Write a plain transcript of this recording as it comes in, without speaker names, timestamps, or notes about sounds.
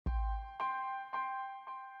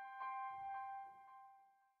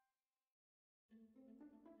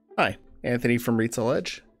Hi, Anthony from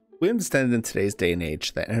RetailEdge. We understand in today's day and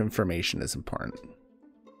age that information is important.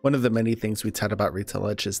 One of the many things we tout about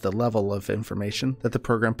RetailEdge is the level of information that the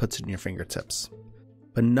program puts in your fingertips.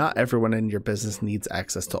 But not everyone in your business needs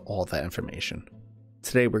access to all that information.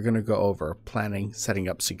 Today we're going to go over planning, setting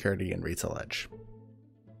up security in RetailEdge.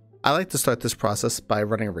 I like to start this process by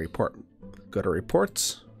running a report. Go to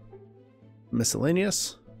Reports,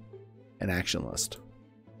 Miscellaneous, and Action List.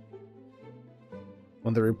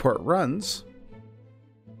 When the report runs,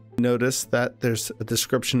 notice that there's a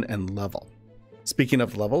description and level. Speaking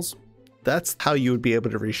of levels, that's how you would be able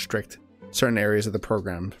to restrict certain areas of the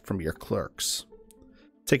program from your clerks.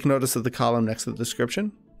 Take notice of the column next to the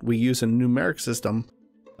description. We use a numeric system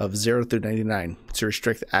of 0 through 99 to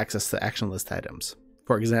restrict access to action list items.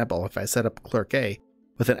 For example, if I set up Clerk A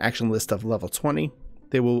with an action list of level 20,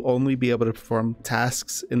 they will only be able to perform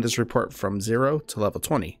tasks in this report from 0 to level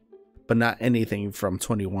 20, but not anything from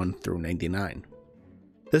 21 through 99.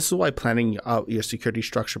 This is why planning out your security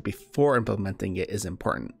structure before implementing it is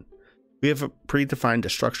important. We have predefined a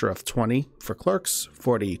structure of 20 for clerks,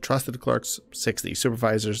 40 trusted clerks, 60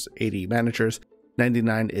 supervisors, 80 managers,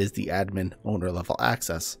 99 is the admin owner level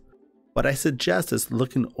access. What I suggest is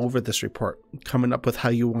looking over this report, coming up with how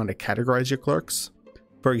you want to categorize your clerks.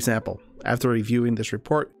 For example, after reviewing this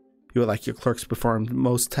report, you would like your clerks to perform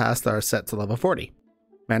most tasks that are set to level 40.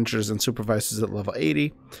 Managers and supervisors at level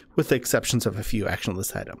 80, with the exceptions of a few action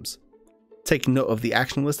list items. Take note of the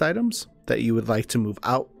action list items that you would like to move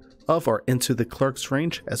out of or into the clerk's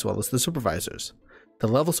range, as well as the supervisors. The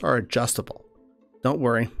levels are adjustable. Don't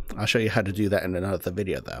worry, I'll show you how to do that in another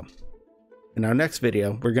video though. In our next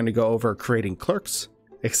video, we're going to go over creating clerks,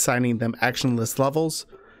 assigning them action list levels,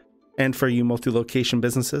 and for you multi-location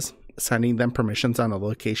businesses, assigning them permissions on a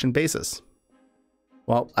location basis.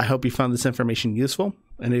 Well, I hope you found this information useful,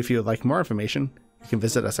 and if you would like more information, you can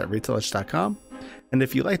visit us at RetailEdge.com. And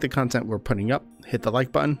if you like the content we're putting up, hit the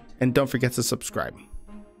like button, and don't forget to subscribe.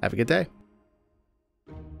 Have a good day.